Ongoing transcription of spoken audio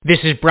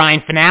This is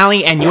Brian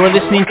Finale, and you're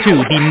listening to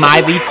the My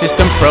Lead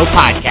System Pro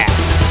podcast,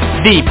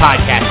 the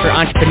podcast for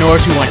entrepreneurs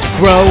who want to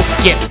grow,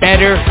 get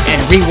better,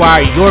 and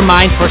rewire your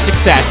mind for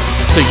success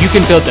so you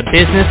can build the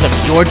business of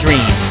your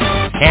dreams.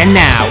 And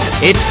now,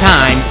 it's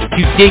time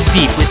to dig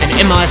deep with an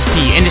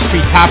MLSP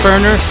industry top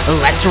earner.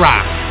 Let's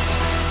rock.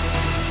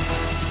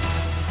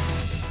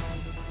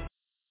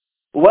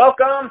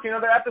 Welcome to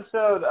another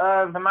episode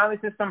of the My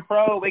Lead System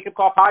Pro Wake Up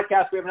Call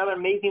podcast. We have another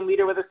amazing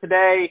leader with us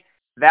today.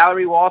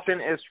 Valerie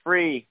Walton is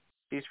free.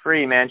 She's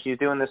free, man. She's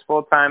doing this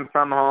full-time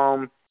from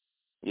home.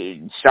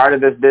 She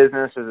started this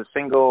business as a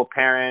single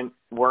parent,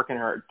 working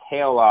her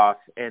tail off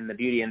in the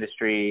beauty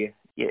industry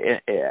in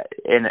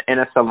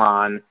a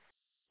salon,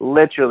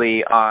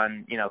 literally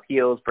on,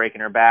 heels,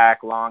 breaking her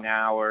back, long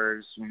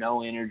hours,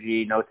 no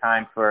energy, no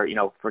time for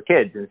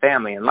kids and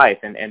family and life,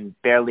 and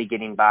barely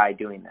getting by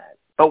doing that.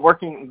 But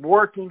working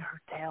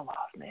her tail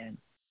off, man.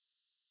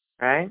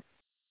 Right?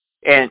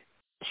 And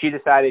she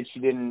decided she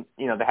didn't,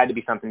 there had to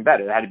be something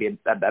better. There had to be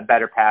a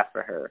better path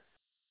for her.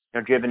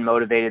 Driven,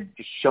 motivated,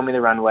 just show me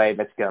the runway,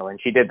 let's go. And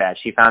she did that.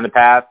 She found the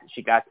path.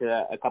 She got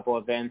to a couple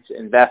events,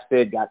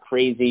 invested, got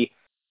crazy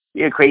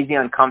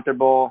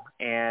uncomfortable,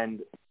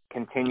 and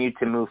continued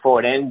to move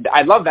forward. And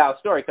I love Val's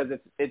story because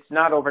it's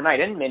not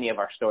overnight, and many of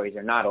our stories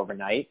are not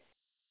overnight.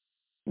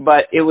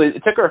 But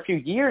it took her a few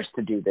years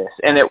to do this,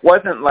 and it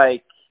wasn't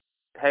like,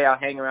 hey, I'll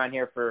hang around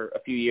here for a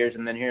few years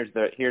and then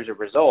here's a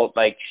result.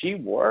 Like, she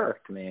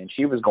worked, man.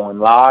 She was going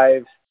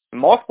live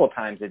multiple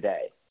times a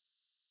day,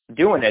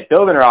 doing it,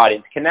 building her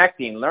audience,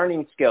 connecting,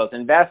 learning skills,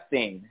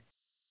 investing,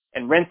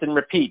 and rinse and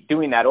repeat,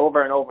 doing that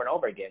over and over and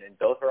over again, and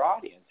built her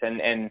audience.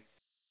 And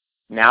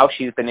now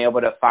she's been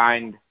able to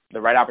find the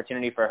right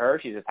opportunity for her.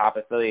 She's a top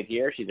affiliate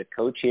here. She's a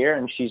coach here,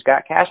 and she's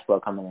got cash flow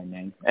coming in,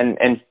 man.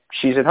 And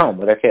she's at home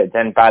with her kids.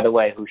 And by the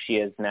way, who she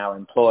is now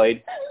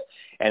employed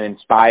and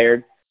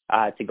inspired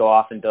to go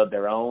off and build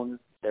their own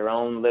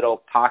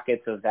little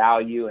pockets of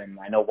value. And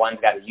I know one's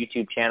got a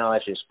YouTube channel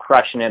that's just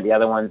crushing it. The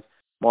other one's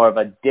more of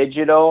a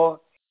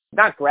digital,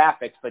 not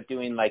graphics, but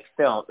doing like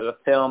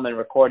film and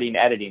recording,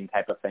 editing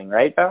type of thing.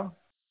 Right, Val?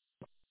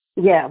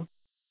 Yeah.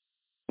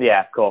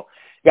 Yeah, cool.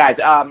 Guys,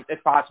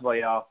 it's possible,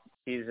 y'all.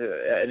 She's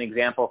an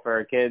example for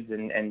her kids,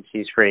 and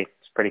she's free.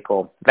 It's pretty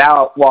cool.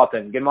 Val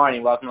Walton, good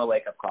morning. Welcome to the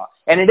Wake Up Call.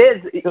 And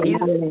is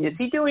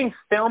he doing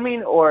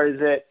filming, or is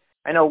it,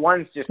 I know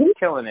one's just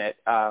killing it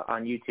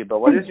on YouTube, but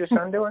what is your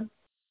son doing?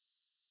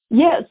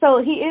 Yeah, so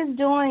he is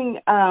doing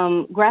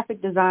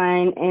graphic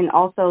design and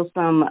also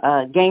some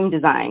game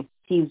design.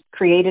 He's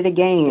created a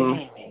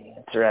game.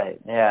 That's right.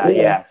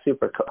 Yeah,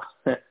 super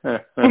cool.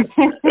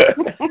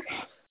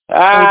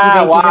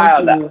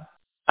 Wow.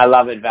 I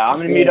love it, Val. I'm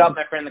going to mute up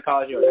my friend in the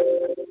college.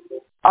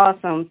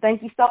 Awesome.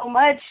 Thank you so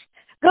much.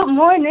 Good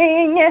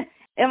morning,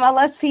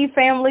 MLSP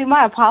family.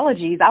 My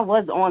apologies. I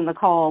was on the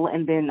call,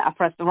 and then I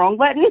pressed the wrong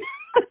button.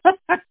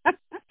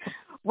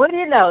 What do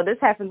you know? This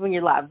happens when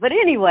you're live. But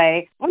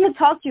anyway, I want to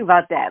talk to you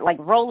about that, like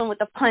rolling with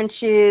the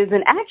punches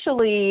and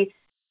actually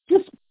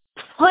just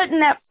putting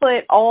that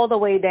foot all the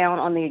way down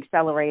on the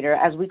accelerator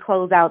as we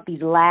close out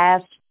these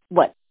last,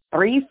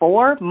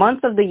 3-4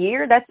 months of the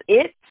year? That's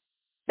it.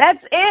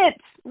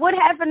 What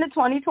happened to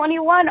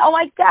 2021? Oh,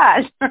 my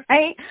gosh,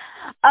 right?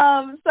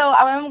 So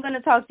I'm going to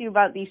talk to you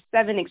about these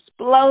 7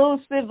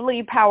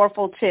 explosively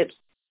powerful tips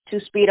to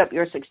speed up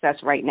your success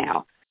right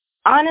now.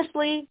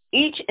 Honestly,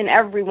 each and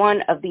every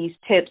one of these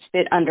tips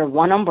fit under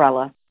one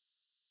umbrella.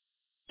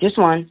 Just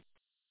one.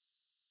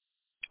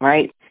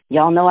 Right?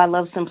 Y'all know I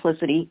love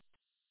simplicity.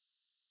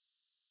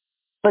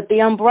 But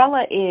the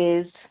umbrella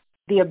is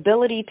the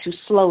ability to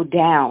slow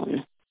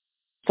down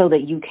so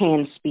that you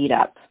can speed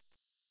up.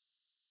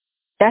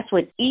 That's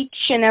what each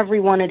and every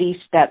one of these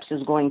steps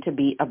is going to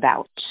be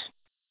about.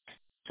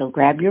 So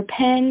grab your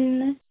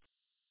pen,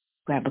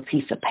 grab a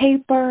piece of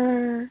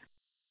paper,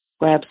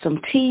 grab some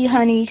tea,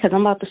 honey, because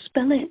I'm about to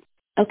spill it,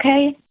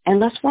 okay?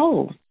 And let's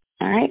roll,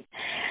 all right?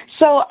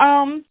 So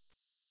I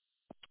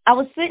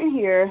was sitting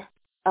here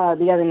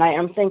the other night,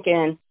 and I'm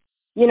thinking,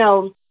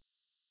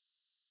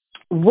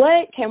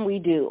 what can we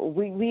do?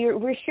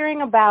 We're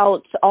hearing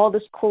about all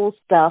this cool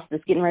stuff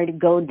that's getting ready to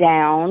go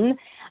down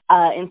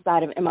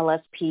inside of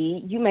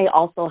MLSP. You may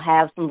also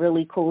have some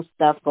really cool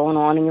stuff going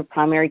on in your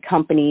primary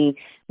company.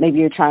 Maybe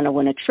you're trying to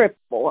win a trip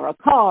or a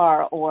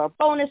car or a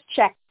bonus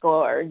check,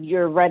 or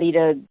you're ready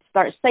to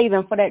start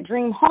saving for that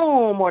dream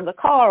home or the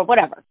car or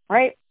whatever,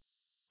 right?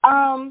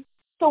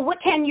 So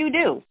what can you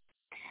do?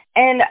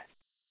 And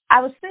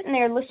I was sitting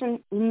there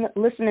listening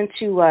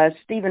to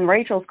Steve and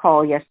Rachel's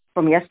call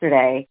from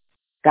yesterday.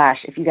 Gosh,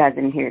 if you guys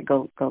didn't hear it,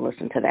 go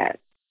listen to that.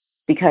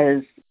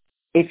 Because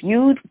if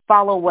you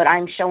follow what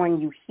I'm showing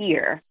you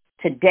here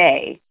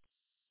today,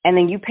 and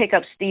then you pick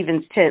up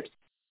Steven's tips,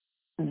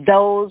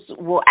 those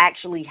will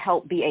actually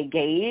help be a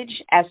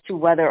gauge as to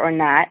whether or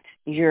not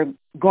you're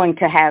going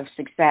to have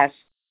success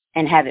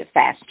and have it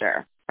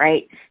faster,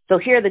 right? So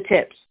here are the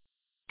tips.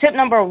 Tip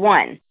number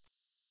 1,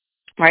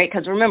 right?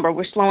 Because remember,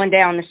 we're slowing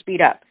down to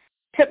speed up.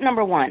 Tip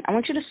number 1, I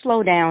want you to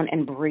slow down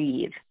and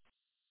breathe.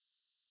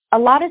 A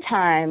lot of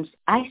times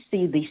I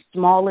see the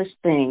smallest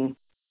thing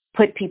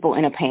put people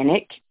in a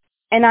panic,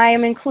 and I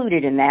am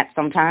included in that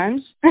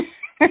sometimes.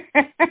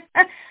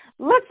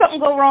 Let something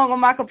go wrong on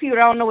my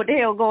computer. I don't know what the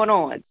hell going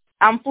on.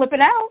 I'm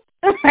flipping out,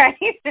 right?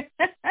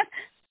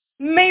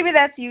 Maybe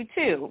that's you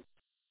too.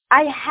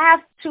 I have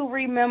to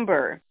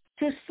remember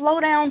to slow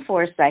down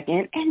for a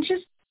second and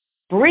just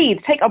breathe,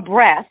 take a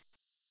breath,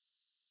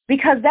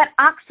 because that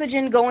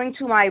oxygen going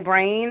to my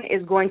brain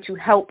is going to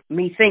help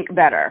me think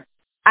better.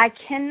 I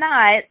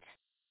cannot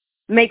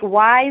make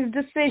wise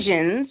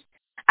decisions.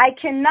 I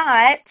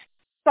cannot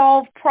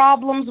solve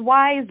problems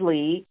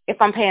wisely if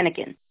I'm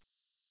panicking.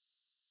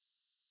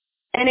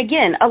 And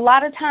again, a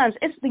lot of times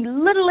it's the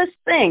littlest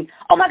thing.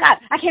 Oh my God,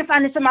 I can't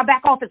find this in my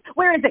back office.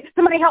 Where is it?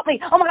 Somebody help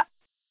me. Oh my God.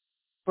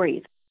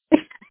 Breathe.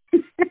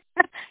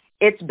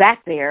 It's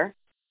back there.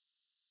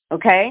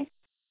 Okay?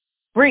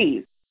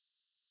 Breathe.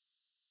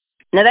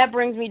 Now that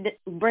brings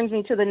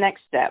me to the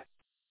next step.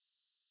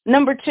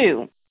 Number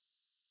 2,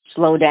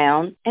 slow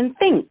down and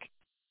think.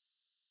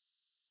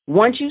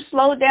 Once you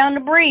slow down to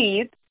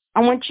breathe,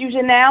 I want you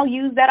to now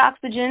use that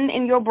oxygen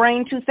in your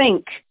brain to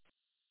think.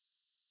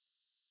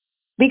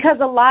 Because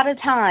a lot of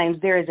times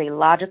there is a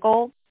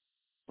logical,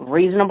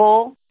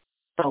 reasonable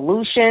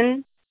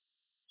solution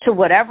to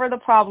whatever the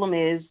problem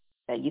is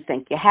that you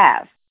think you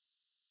have.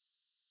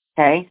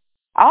 Okay?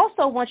 I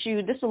also want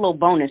you, this is a little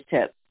bonus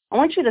tip, I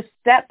want you to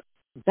step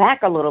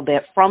back a little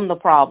bit from the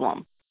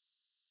problem.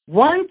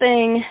 One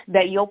thing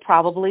that you'll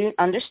probably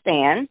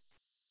understand,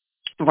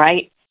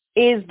 right,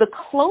 is the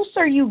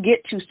closer you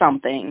get to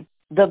something,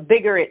 the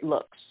bigger it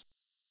looks.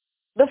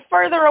 The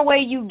further away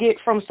you get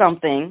from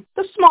something,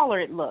 the smaller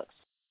it looks.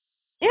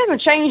 It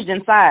hasn't changed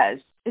in size.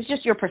 It's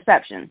just your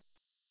perception,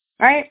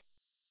 right?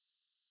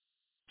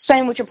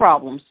 Same with your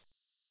problems.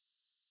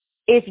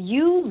 If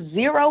you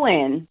zero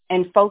in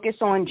and focus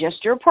on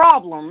just your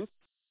problems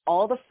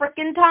all the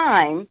frickin'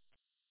 time,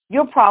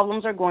 your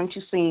problems are going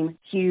to seem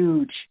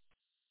huge.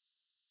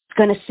 It's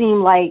going to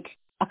seem like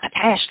a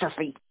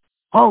catastrophe.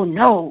 Oh,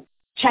 no.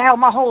 Child,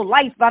 my whole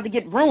life's about to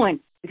get ruined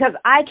because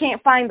I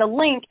can't find the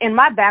link in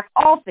my back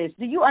office.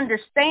 Do you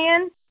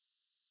understand?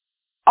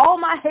 All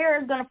my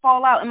hair is going to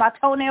fall out and my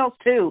toenails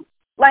too.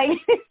 Like,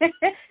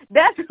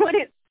 that's what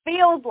it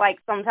feels like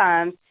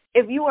sometimes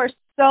if you are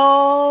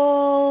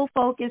so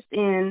focused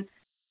in,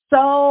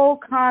 so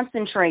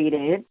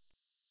concentrated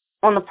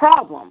on the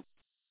problem.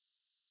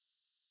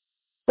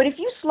 But if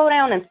you slow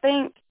down and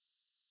think,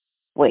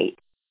 wait,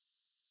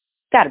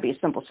 got to be a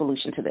simple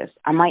solution to this.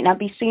 I might not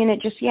be seeing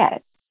it just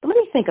yet, but let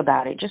me think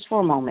about it just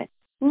for a moment.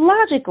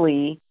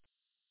 Logically,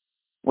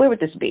 where would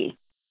this be?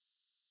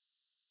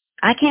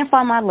 I can't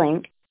find my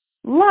link.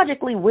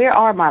 Logically, where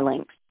are my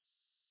links?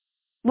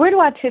 Where do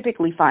I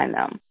typically find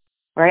them?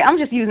 Right? I'm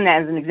just using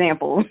that as an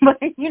example, but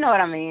you know what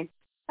I mean.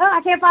 Oh,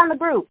 I can't find the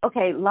group.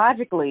 Okay,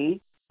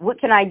 logically, what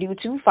can I do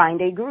to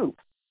find a group?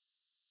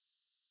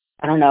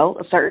 I don't know,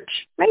 a search,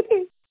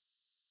 maybe.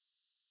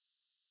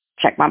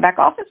 Check my back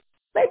office,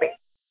 maybe.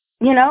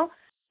 You know,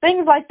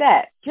 things like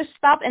that. Just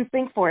stop and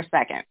think for a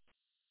second.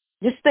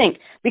 Just think.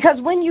 Because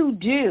when you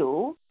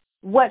do,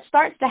 what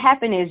starts to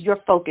happen is your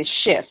focus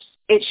shifts.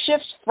 It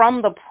shifts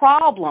from the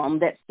problem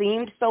that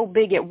seemed so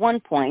big at one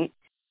point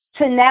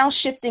to now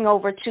shifting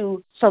over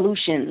to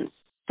solutions.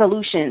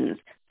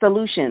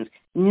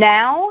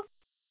 Now,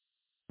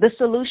 the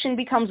solution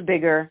becomes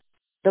bigger,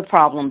 the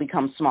problem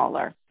becomes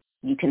smaller.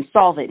 You can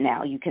solve it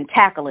now. You can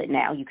tackle it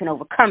now. You can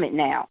overcome it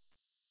now.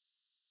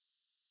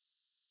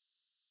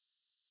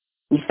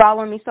 You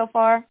following me so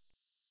far?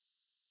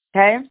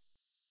 Okay.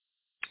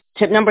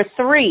 Tip number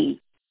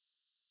 3,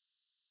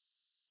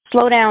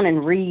 slow down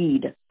and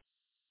read.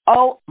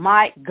 Oh,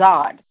 my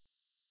God.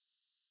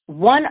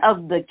 One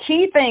of the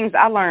key things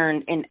I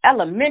learned in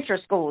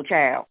elementary school,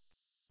 child,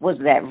 was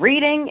that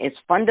reading is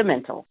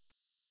fundamental.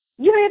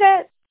 You hear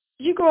that?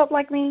 Did you grow up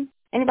like me?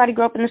 Anybody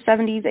grow up in the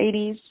 70s,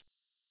 80s?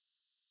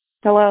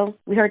 Hello?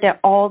 We heard that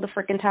all the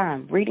freaking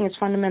time. Reading is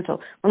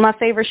fundamental. One of my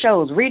favorite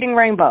shows, Reading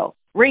Rainbow.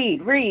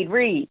 Read.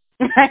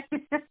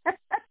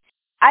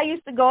 I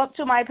used to go up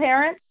to my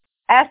parents,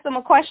 ask them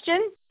a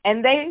question,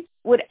 and they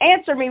would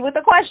answer me with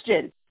a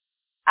question.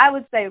 I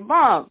would say,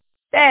 Mom,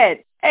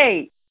 Dad,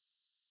 hey,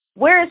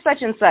 where is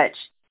such and such?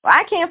 Well,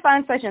 I can't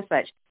find such and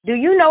such. Do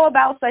you know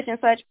about such and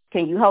such?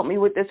 Can you help me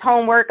with this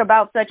homework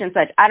about such and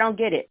such? I don't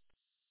get it.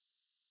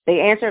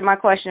 They answered my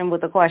question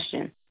with a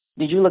question.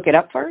 Did you look it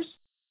up first?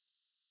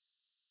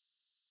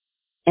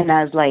 And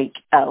I was like,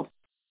 oh.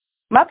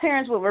 My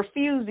parents would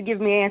refuse to give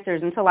me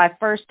answers until I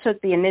first took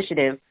the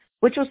initiative,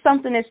 which was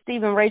something that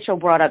Steve and Rachel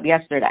brought up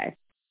yesterday.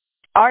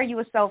 Are you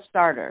a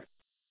self-starter,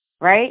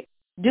 right?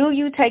 Do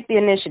you take the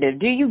initiative?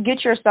 Do you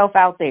get yourself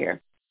out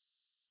there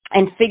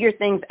and figure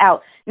things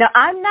out? Now,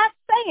 I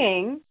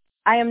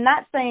am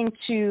not saying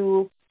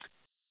to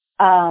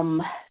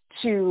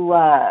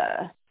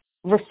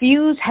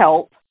refuse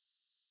help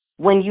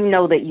when you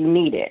know that you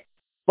need it.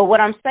 But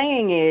what I'm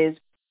saying is,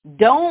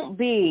 don't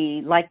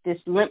be like this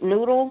limp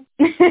noodle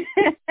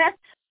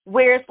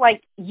where it's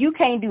like you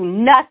can't do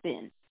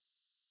nothing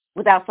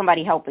without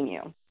somebody helping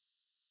you.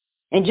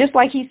 And just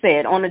like he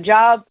said, on the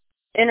job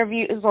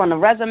interviews, on the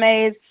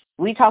resumes,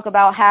 We talk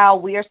about how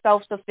we are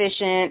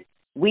self-sufficient.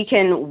 We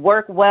can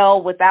work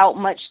well without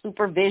much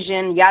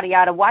supervision, yada,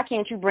 yada. Why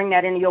can't you bring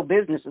that into your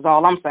business is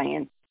all I'm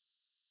saying.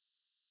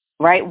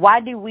 Right? Why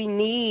do we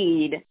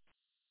need,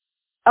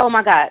 oh,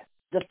 my God,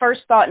 the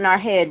first thought in our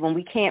head when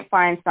we can't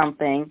find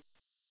something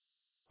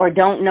or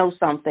don't know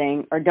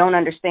something or don't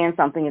understand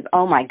something is,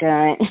 oh, my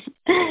God,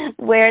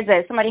 where is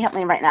it? Somebody help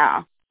me right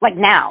now. Like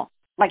now.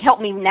 Like help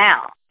me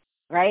now.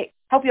 Right?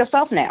 Help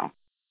yourself now.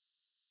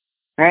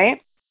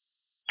 Right?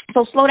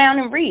 So slow down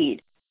and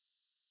read.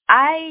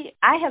 I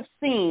have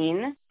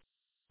seen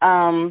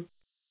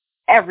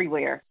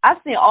everywhere. I've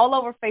seen all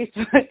over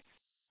Facebook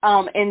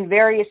in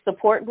various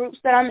support groups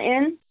that I'm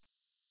in.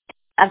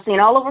 I've seen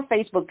all over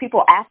Facebook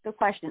people ask a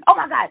question. Oh,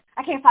 my God,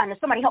 I can't find this.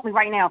 Somebody help me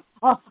right now.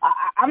 Oh,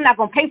 I'm not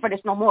going to pay for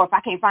this no more if I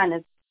can't find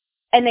this.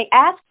 And they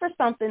ask for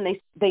something.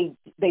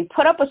 They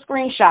put up a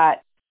screenshot,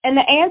 and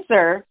the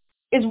answer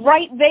is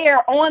right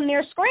there on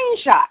their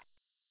screenshot.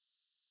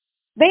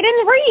 They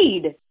didn't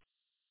read.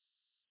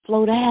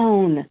 Slow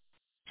down.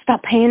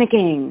 Stop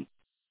panicking.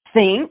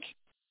 Think.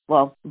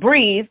 Well,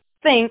 breathe,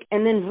 think,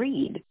 and then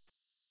read.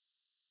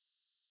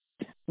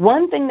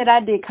 One thing that I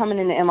did coming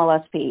into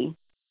MLSP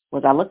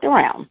was I looked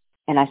around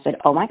and I said,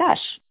 oh my gosh,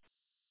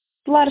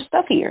 a lot of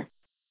stuff here.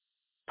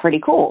 Pretty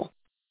cool.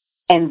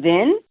 And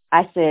then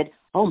I said,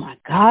 oh my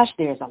gosh,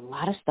 there's a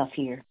lot of stuff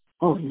here.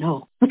 Oh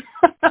no.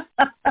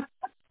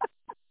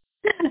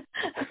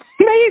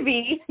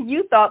 Maybe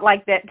you thought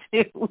like that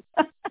too.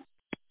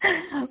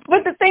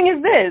 But the thing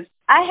is this,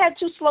 I had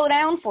to slow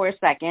down for a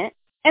second.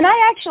 And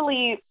I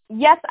actually,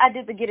 yes, I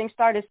did the getting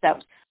started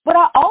steps, but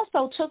I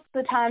also took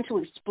the time to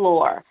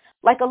explore.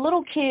 Like a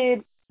little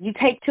kid you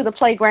take to the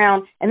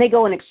playground and they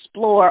go and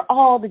explore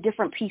all the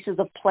different pieces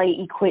of play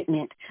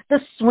equipment, the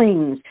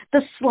swings,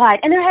 the slide,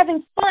 and they're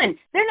having fun.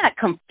 They're not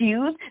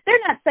confused. They're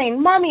not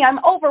saying, Mommy,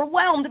 I'm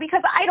overwhelmed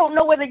because I don't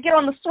know whether to get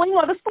on the swing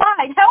or the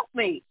slide. Help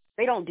me.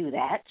 They don't do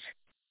that.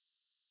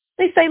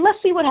 They say,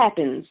 let's see what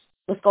happens.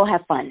 Let's go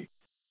have fun.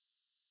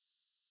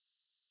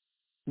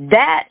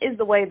 That is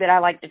the way that I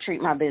like to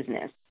treat my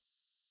business.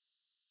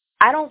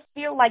 I don't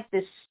feel like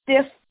this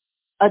stiff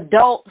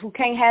adult who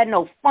can't have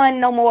no fun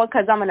no more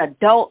because I'm an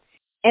adult,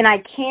 and I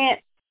can't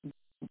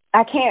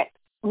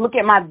look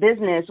at my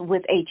business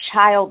with a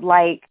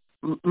childlike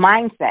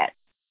mindset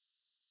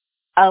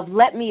of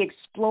let me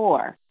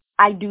explore.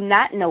 I do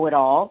not know it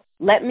all.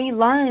 Let me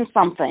learn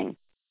something.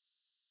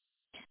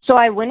 So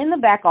I went in the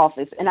back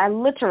office and I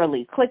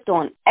literally clicked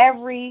on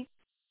every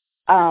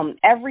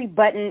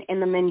button in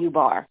the menu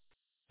bar.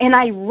 And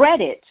I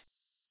read it.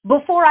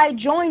 Before I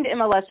joined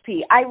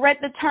MLSP, I read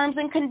the terms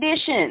and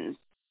conditions.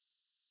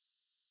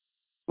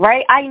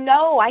 Right? I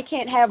know I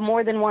can't have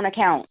more than one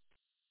account.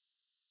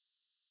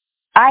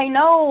 I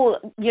know,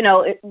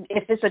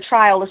 if it's a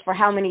trial, it's for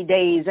how many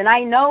days. And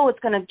I know it's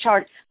going to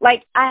charge.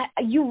 Like,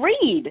 you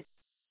read.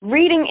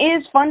 Reading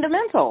is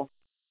fundamental.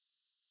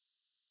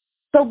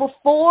 So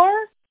before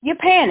you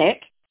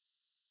panic,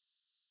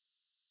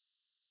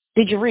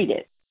 did you read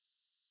it?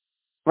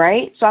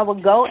 Right? So I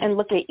would go and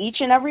look at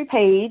each and every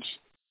page.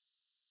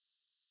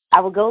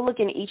 I would go look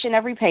in each and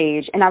every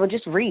page, and I would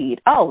just read.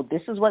 Oh,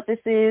 this is what this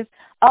is.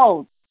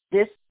 Oh,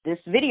 this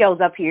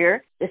video's up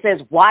here. It says,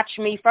 watch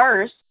me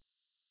first.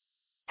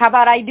 How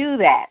about I do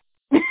that?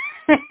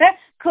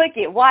 Click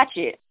it, watch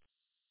it.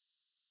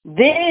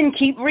 Then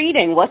keep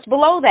reading. What's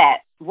below that?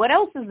 What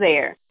else is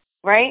there?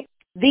 Right?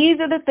 These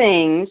are the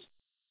things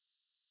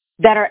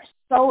that are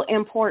so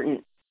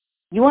important.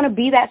 You want to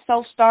be that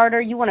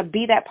self-starter. You want to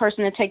be that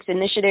person that takes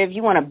initiative.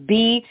 You want to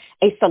be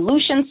a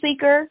solution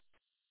seeker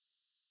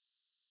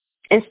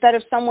instead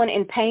of someone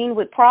in pain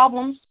with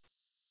problems.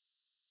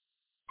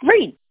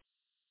 Read.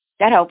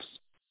 That helps.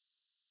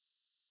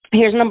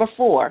 Here's number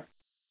 4.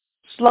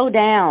 Slow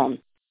down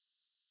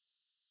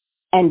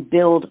and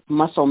build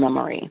muscle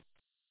memory.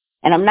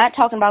 And I'm not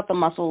talking about the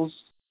muscles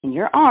in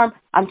your arm.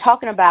 I'm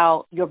talking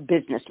about your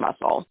business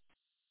muscle,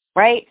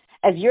 right?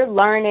 As you're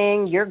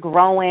learning, you're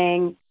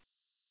growing,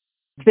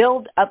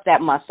 build up that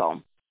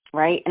muscle,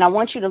 right? And I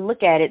want you to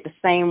look at it the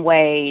same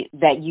way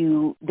that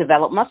you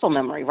develop muscle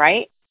memory,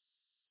 right?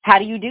 How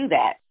do you do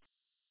that?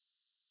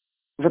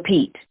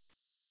 Repeat.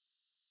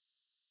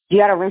 You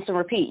got to rinse and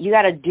repeat. You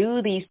got to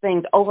do these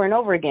things over and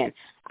over again.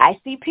 I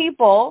see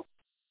people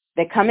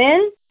that come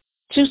in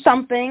to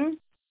something,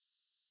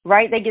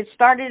 right? They get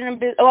started in a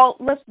business. Well,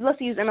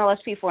 let's use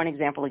MLSP for an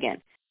example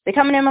again. They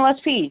come in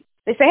MLSP.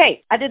 They say,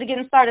 hey, I did the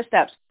getting started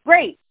steps.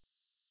 Great.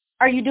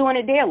 Are you doing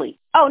it daily?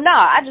 Oh, no,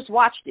 I just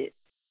watched it.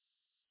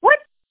 What?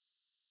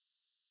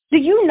 Do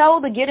you know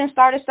the getting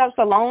started steps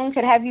alone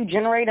could have you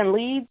generating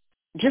leads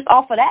just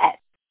off of that?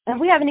 And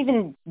we haven't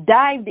even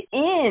dived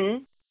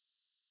in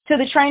to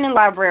the training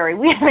library.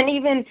 We haven't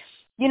even,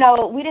 we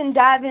didn't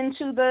dive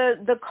into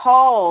the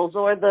calls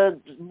or the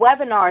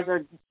webinars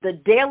or the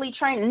daily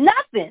training.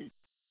 Nothing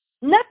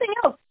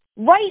else.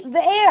 Right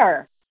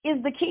there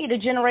is the key to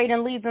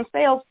generating leads and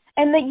sales,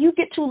 and that you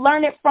get to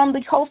learn it from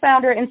the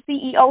co-founder and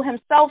CEO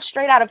himself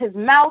straight out of his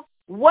mouth.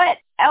 What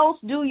else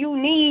do you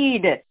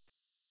need?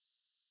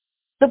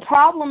 The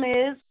problem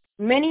is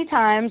many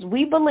times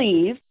we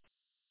believe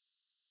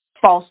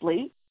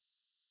falsely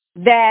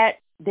that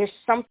there's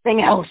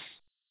something else.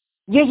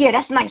 Yeah,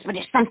 that's nice, but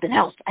there's something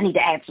else. I need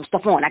to add some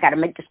stuff on. I got to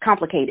make this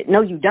complicated.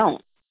 No, you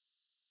don't.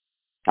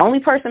 The only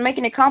person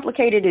making it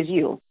complicated is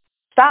you.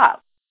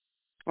 Stop,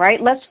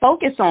 right? Let's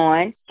focus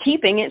on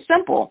keeping it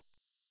simple.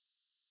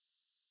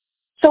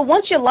 So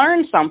once you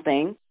learn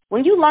something,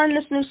 when you learn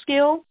this new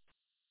skill,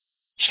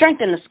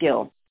 strengthen the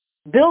skill.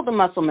 Build the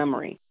muscle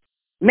memory.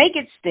 Make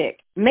it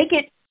stick. Make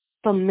it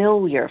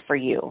familiar for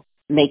you.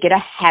 Make it a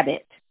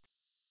habit.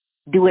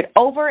 Do it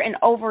over and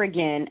over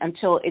again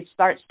until it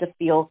starts to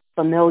feel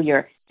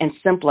familiar and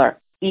simpler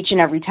each and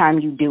every time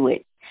you do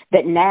it.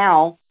 That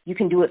now you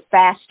can do it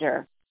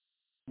faster,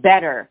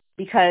 better,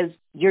 because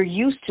you're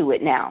used to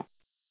it now,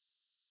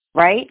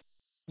 right?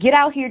 Get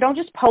out here. Don't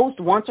just post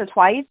once or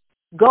twice.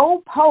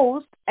 Go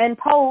post and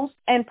post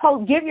and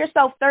post. Give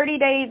yourself 30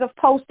 days of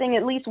posting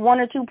at least 1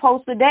 or 2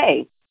 posts a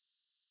day.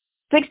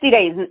 60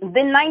 days,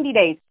 then 90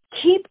 days.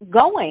 Keep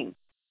going.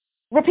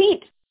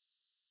 Repeat.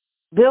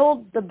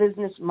 Build the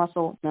business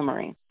muscle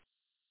memory.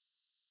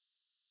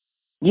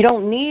 You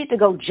don't need to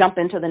go jump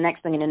into the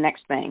next thing and the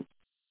next thing.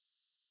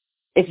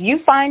 If you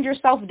find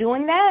yourself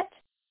doing that,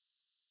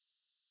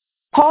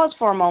 pause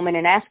for a moment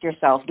and ask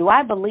yourself, do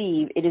I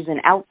believe it is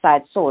an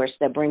outside source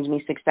that brings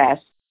me success?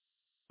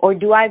 Or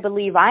do I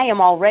believe I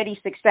am already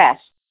success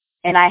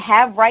and I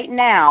have right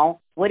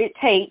now what it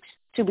takes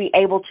to be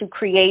able to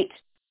create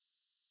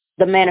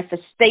the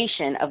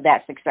manifestation of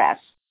that success?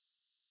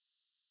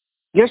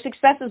 Your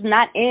success is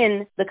not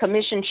in the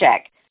commission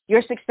check.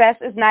 Your success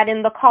is not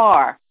in the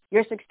car.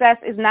 Your success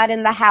is not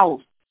in the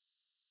house.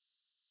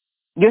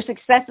 Your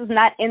success is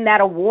not in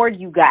that award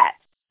you got.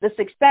 The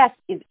success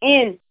is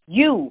in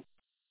you.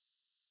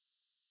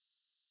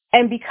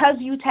 And because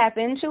you tap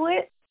into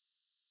it,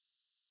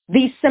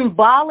 the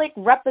symbolic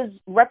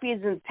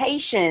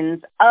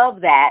representations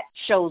of that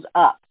shows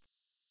up.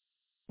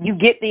 You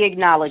get the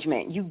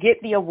acknowledgement. You get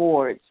the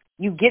awards.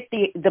 You get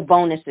the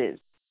bonuses.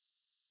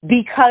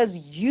 Because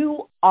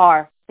you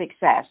are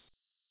success,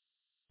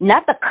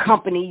 not the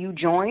company you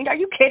joined. Are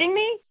you kidding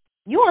me?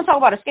 You want to talk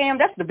about a scam?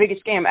 That's the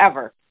biggest scam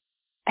ever.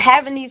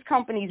 Having these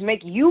companies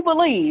make you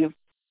believe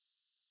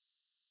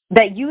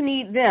that you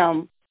need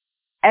them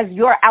as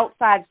your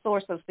outside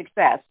source of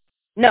success.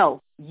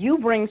 No, you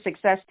bring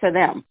success to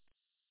them.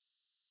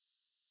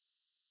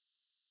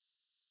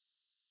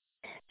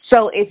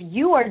 So if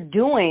you are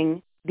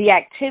doing the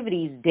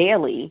activities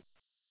daily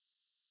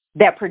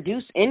that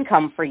produce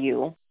income for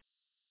you,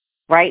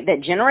 right,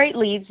 that generate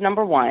leads,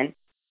 number 1,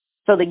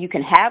 so that you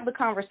can have the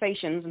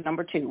conversations,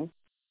 number 2,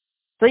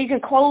 so you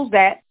can close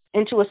that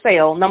into a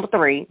sale, number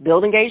 3,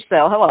 build, engage,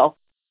 sell, hello,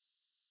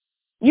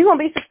 you're going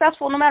to be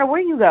successful no matter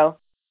where you go,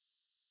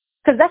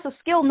 because that's a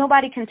skill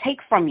nobody can take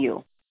from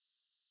you.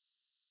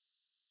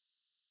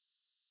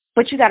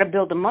 But you got to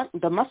build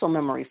the muscle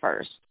memory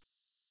first.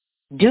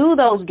 Do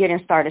those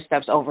getting started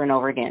steps over and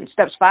over again.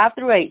 Steps 5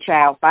 through 8,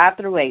 child, 5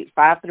 through 8,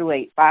 5 through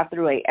 8, 5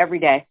 through 8, every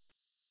day,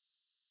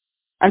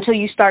 until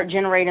you start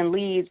generating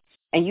leads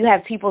and you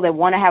have people that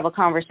want to have a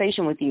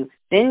conversation with you.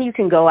 Then you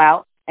can go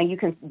out and you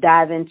can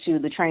dive into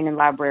the training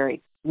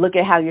library. Look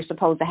at how you're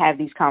supposed to have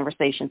these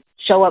conversations.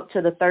 Show up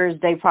to the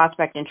Thursday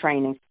prospecting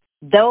trainings.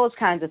 Those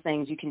kinds of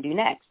things you can do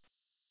next.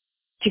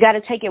 But you got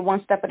to take it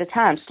one step at a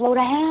time. Slow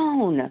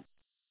down.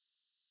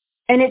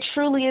 And it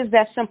truly is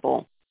that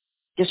simple.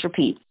 Just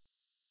repeat.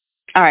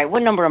 All right,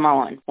 what number am I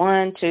on?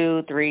 1,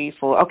 2, 3,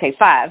 4. Okay,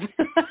 5.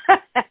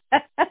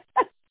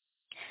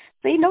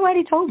 See,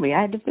 nobody told me.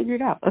 I had to figure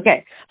it out.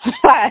 Okay,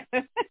 5.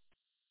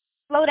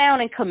 Slow down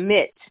and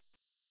commit,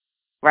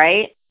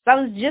 right? So I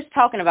was just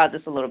talking about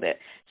this a little bit.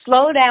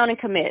 Slow down and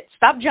commit.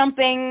 Stop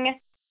jumping.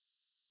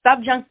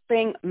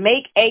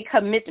 Make a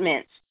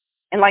commitment.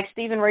 And like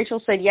Steve and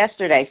Rachel said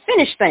yesterday,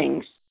 finish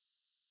things.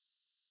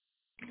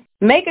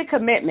 Make a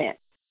commitment.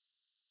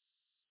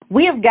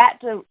 We have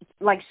got to,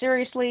 like,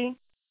 seriously,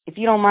 if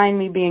you don't mind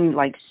me being,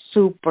 like,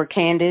 super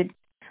candid,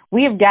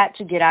 we have got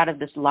to get out of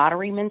this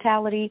lottery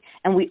mentality,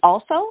 and we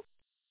also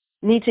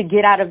need to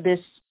get out of this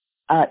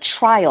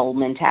trial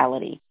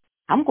mentality.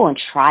 I'm going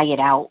to try it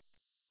out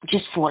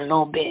just for a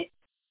little bit.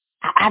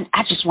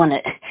 I just want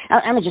to,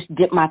 I'm going to just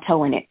dip my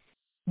toe in it.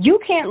 You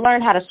can't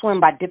learn how to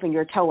swim by dipping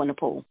your toe in the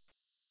pool.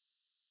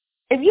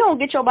 If you don't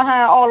get your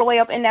behind all the way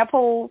up in that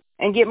pool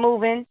and get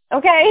moving,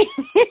 okay,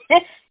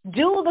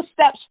 do the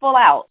steps full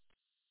out.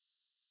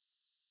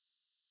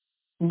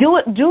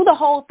 Do the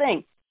whole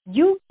thing.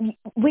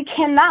 We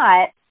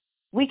cannot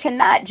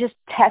just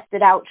test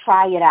it out,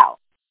 try it out.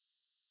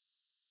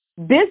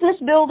 Business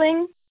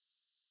building,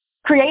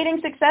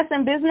 creating success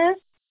in business,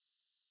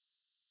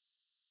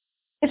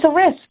 it's a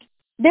risk.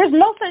 There's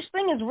no such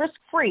thing as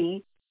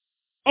risk-free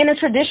in a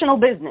traditional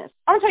business.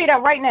 I'm going to tell you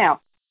that right now.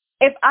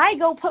 If I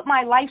go put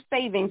my life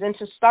savings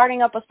into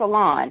starting up a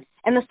salon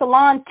and the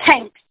salon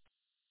tanks,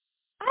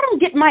 I don't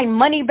get my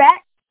money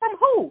back. From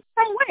who?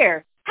 From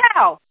where?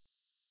 How?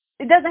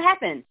 It doesn't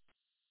happen.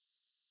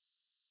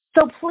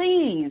 So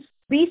please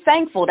be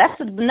thankful. That's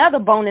another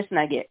bonus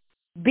nugget.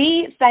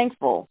 Be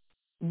thankful.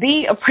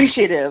 Be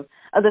appreciative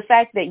of the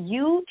fact that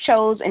you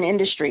chose an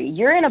industry.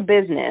 You're in a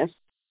business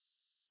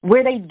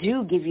where they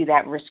do give you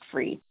that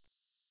risk-free,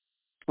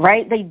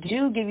 right? They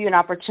do give you an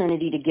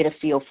opportunity to get a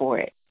feel for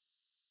it.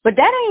 But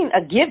that ain't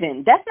a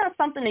given. That's not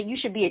something that you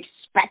should be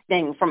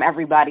expecting from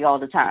everybody all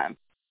the time.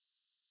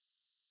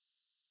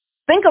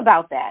 Think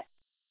about that.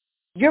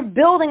 You're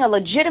building a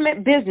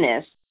legitimate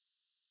business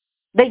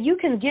that you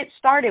can get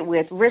started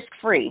with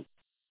risk-free.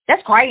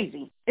 That's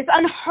crazy. It's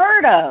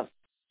unheard of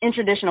in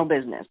traditional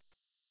business.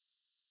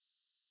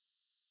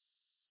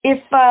 If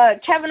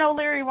Kevin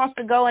O'Leary wants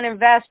to go and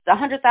invest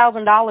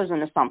 $100,000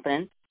 into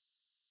something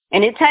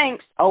and it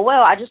tanks, oh,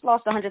 well, I just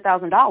lost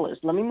 $100,000.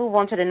 Let me move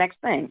on to the next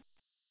thing.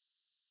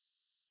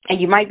 And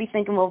you might be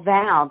thinking, well,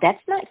 Val,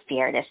 that's not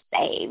fair to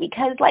say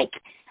because, like,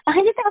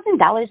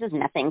 $100,000 is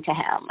nothing to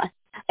him.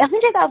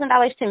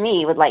 $100,000 to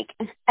me would, like,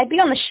 I'd be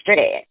on the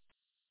street.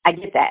 I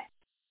get that.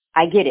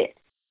 I get it.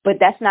 But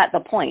that's not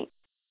the point.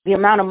 The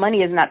amount of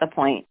money is not the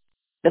point.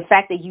 The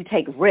fact that you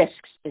take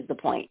risks is the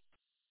point.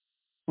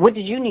 What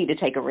did you need to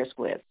take a risk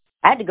with?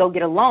 I had to go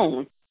get a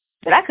loan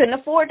that I couldn't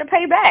afford to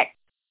pay back.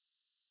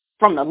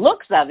 From the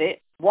looks of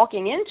it,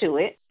 walking into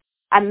it,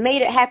 I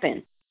made it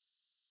happen.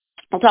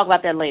 I'll talk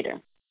about that later.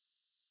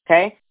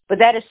 Okay? But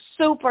that is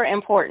super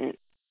important.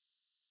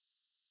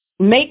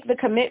 Make the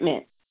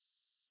commitment.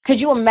 Could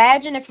you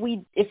imagine if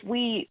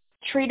we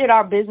treated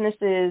our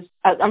businesses,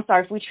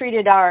 if we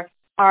treated our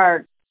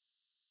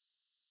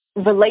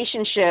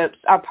relationships,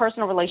 our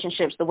personal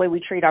relationships the way we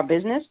treat our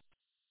business,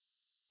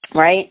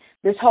 right?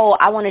 This whole,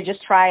 I want to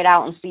just try it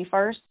out and see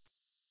first,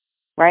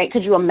 right?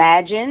 Could you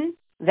imagine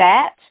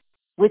that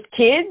with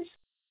kids?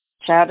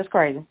 Child, is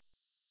crazy.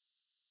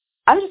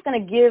 I'm just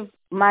going to give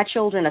my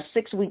children a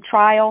 6-week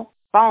trial.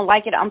 If I don't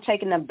like it, I'm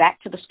taking them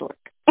back to the store.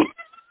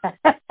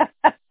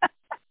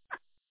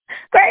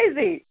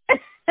 Crazy.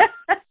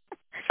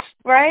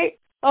 Right?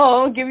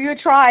 Oh, I'll give you a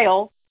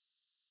trial.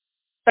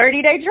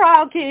 30-day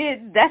trial,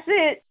 kids. That's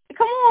it.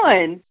 Come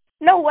on.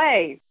 No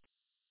way.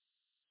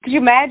 Could you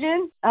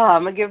imagine? Oh,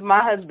 I'm going to give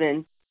my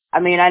husband, I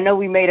know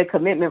we made a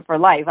commitment for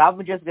life.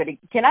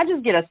 Can I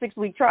just get a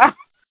 6-week trial?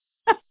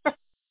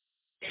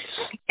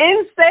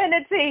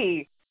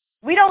 Insanity.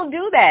 We don't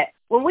do that.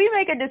 When we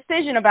make a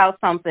decision about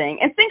something,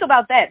 and think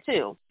about that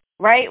too,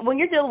 right? When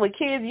you're dealing with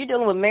kids, you're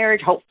dealing with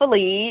marriage,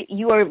 hopefully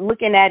you are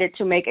looking at it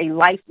to make a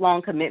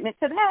lifelong commitment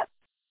to that,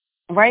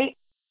 right?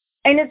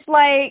 And it's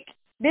like,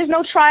 there's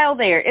no trial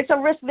there. It's a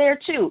risk there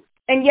too.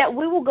 And yet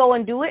we will go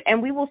and do it,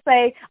 and we will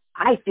say,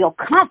 I feel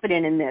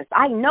confident in this.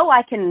 I know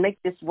I can make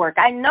this work.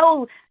 I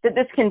know that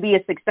this can be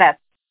a success.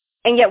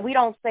 And yet we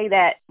don't say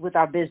that with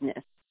our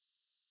business.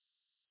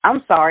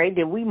 I'm sorry,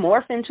 did we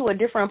morph into a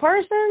different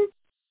person?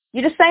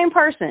 You're the same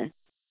person.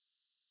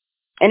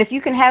 And if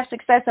you can have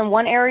success in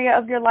one area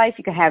of your life,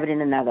 you can have it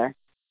in another.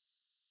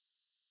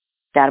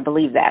 Got to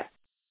believe that.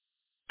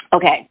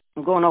 Okay,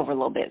 I'm going over a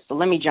little bit, so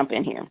let me jump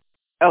in here.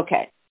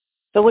 Okay,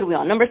 so what are we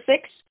on? Number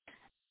 6,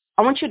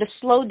 I want you to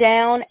slow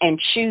down and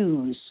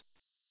choose.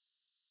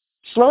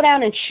 Slow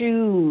down and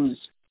choose.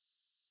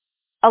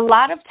 A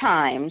lot of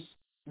times,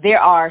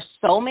 there are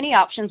so many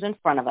options in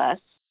front of us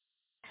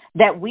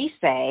that we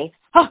say,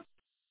 oh,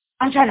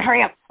 I'm trying to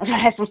hurry up. I'm trying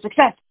to have some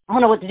success. I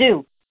don't know what to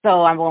do,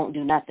 so I won't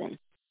do nothing.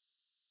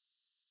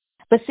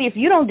 But see, if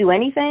you don't do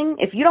anything,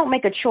 if you don't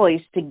make a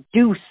choice to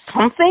do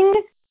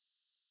something,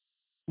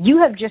 you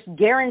have just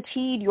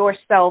guaranteed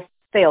yourself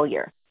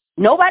failure.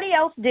 Nobody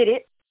else did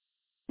it.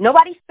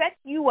 Nobody set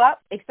you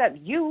up except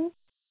you,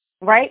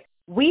 right?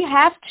 We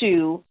have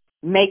to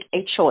make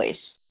a choice.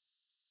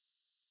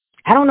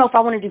 I don't know if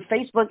I want to do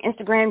Facebook,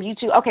 Instagram,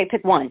 YouTube. Okay,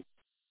 pick one.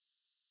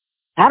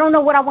 I don't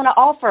know what I want to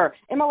offer.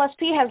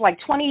 MLSP has like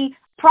 20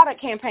 product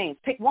campaigns.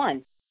 Pick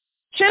one.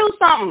 Choose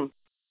something.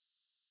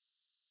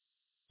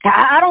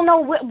 I don't know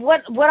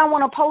what I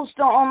want to post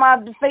on my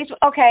Facebook.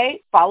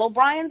 Okay, follow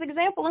Brian's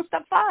example in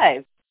step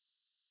 5.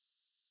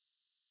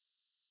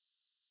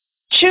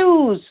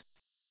 Choose.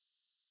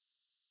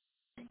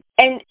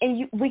 And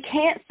we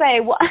can't say,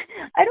 well,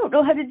 I don't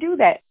know how to do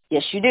that.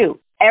 Yes, you do.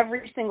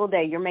 Every single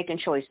day you're making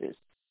choices.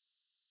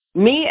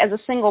 Me as a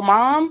single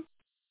mom,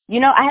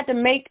 I had to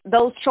make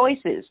those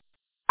choices.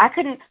 I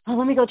couldn't,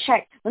 let me go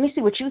check. Let me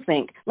see what you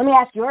think. Let me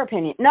ask your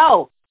opinion.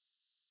 No.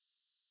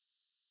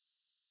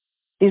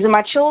 These are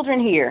my children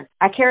here.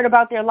 I cared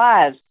about their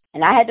lives,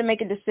 and I had to make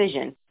a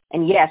decision.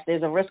 And yes,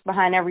 there's a risk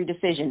behind every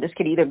decision. This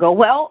could either go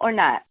well or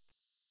not.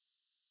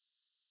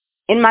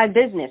 In my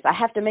business, I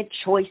have to make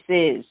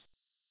choices,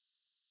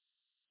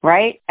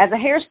 right? As a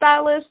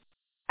hairstylist,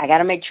 I got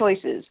to make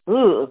choices.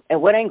 Ooh,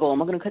 at what angle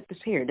am I going to cut this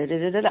hair?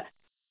 Da-da-da-da-da.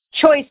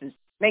 Choices.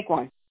 Make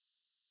one.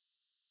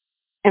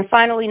 And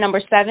finally,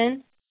 number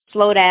 7,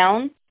 slow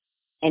down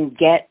and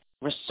get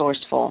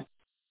resourceful.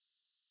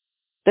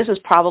 This is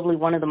probably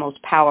one of the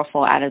most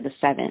powerful out of the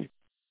 7.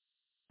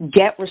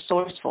 Get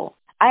resourceful.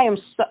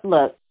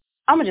 Look,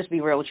 I'm going to just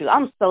be real with you.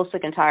 I'm so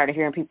sick and tired of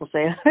hearing people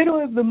say, I don't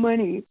have the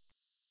money.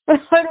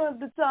 I don't have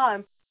the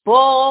time.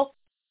 Bull.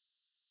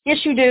 Yes,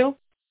 you do.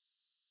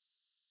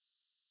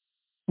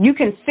 You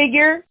can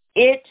figure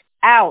it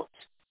out.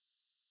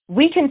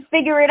 We can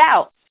figure it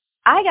out.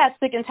 I got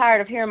sick and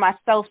tired of hearing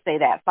myself say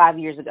that 5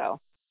 years ago.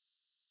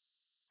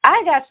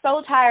 I got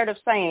so tired of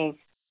saying,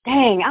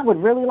 dang, I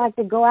would really like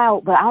to go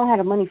out, but I don't have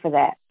the money for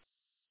that.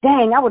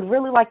 Dang, I would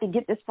really like to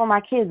get this for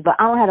my kids, but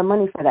I don't have the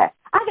money for that.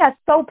 I got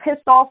so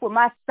pissed off with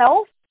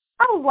myself.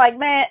 I was like,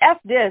 man, F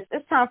this.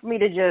 It's time for me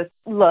to just,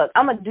 look,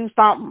 I'm going to do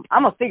something.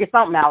 I'm going to figure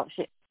something out.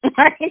 Shit.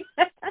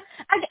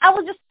 I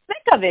was just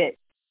sick of it.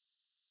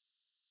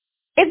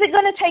 Is it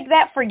going to take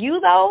that for you,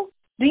 though?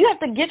 Do you have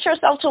to get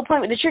yourself to a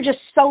point that you're just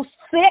so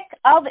sick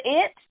of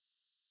it?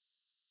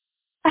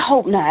 I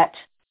hope not.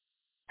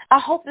 I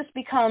hope this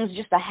becomes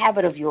just a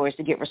habit of yours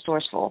to get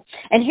resourceful.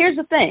 And here's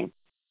the thing.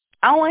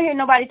 I don't want to hear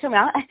nobody tell me,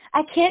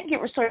 I can't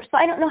get resourceful.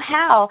 I don't know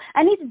how.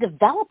 I need to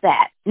develop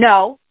that.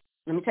 No.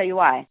 Let me tell you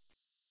why.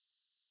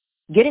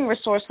 Getting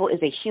resourceful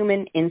is a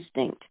human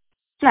instinct.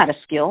 It's not a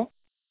skill.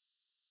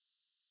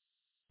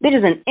 It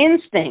is an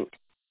instinct.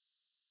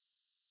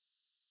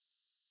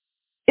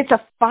 It's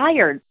a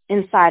fire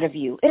inside of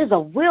you. It is a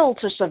will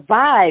to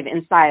survive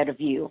inside of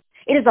you.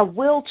 It is a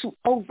will to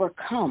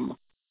overcome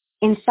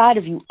inside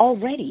of you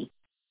already.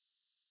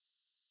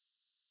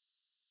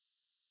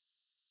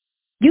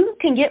 You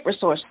can get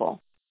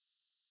resourceful.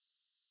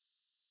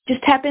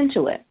 Just tap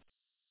into it.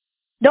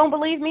 Don't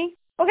believe me?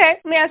 Okay,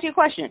 let me ask you a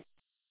question.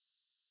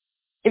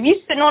 If you're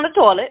sitting on the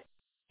toilet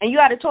and you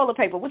out of toilet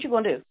paper, what you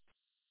going to do?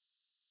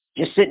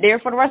 Just sit there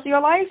for the rest of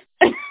your life?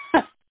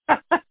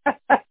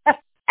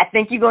 I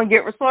think you're going to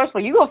get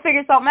resourceful. You're going to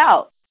figure something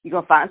out. You're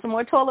going to find some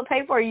more toilet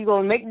paper, or you're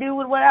going to make do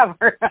with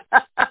whatever.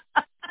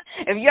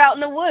 If you're out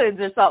in the woods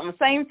or something,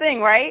 same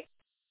thing, right?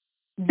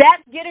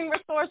 That's getting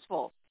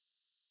resourceful.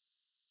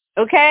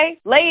 Okay?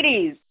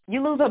 Ladies,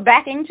 you lose a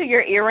backing to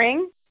your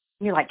earring.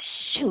 You're like,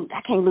 shoot,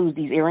 I can't lose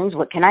these earrings.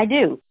 What can I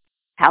do?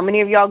 How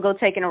many of y'all go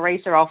take an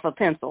eraser off a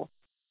pencil?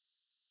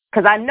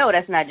 Because I know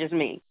that's not just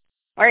me.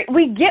 All right?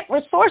 We get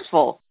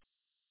resourceful.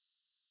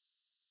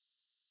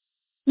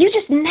 You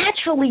just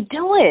naturally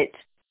do it.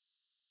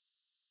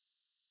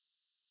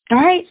 All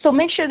right? So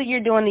make sure that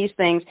you're doing these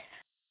things.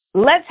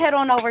 Let's head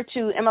on over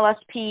to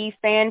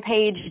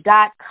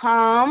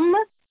MLSPfanpage.com,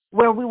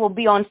 where we will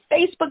be on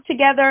Facebook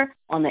together,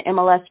 on the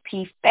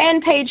MLSP fan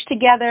page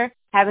together,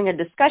 having a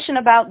discussion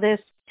about this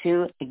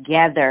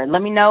together.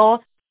 Let me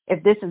know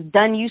if this has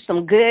done you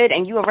some good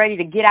and you are ready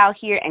to get out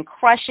here and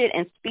crush it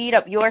and speed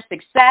up your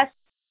success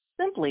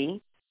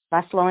simply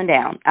by slowing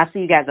down. I'll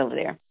see you guys over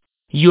there.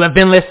 You have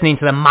been listening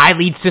to the My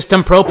Lead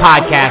System Pro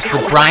podcast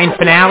with Brian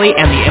Finale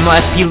and the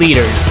MLSP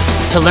leaders.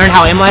 To learn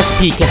how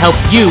MLSP can help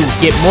you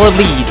get more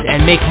leads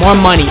and make more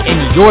money in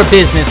your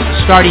business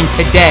starting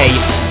today,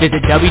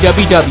 visit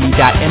www.mlsp.com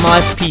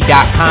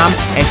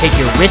and take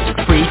your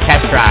risk-free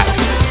test drive.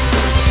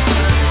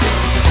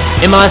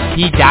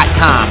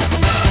 MLSP.com.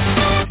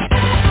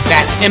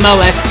 That's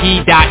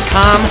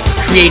MLSP.com,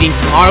 creating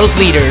tomorrow's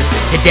leaders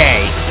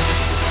today.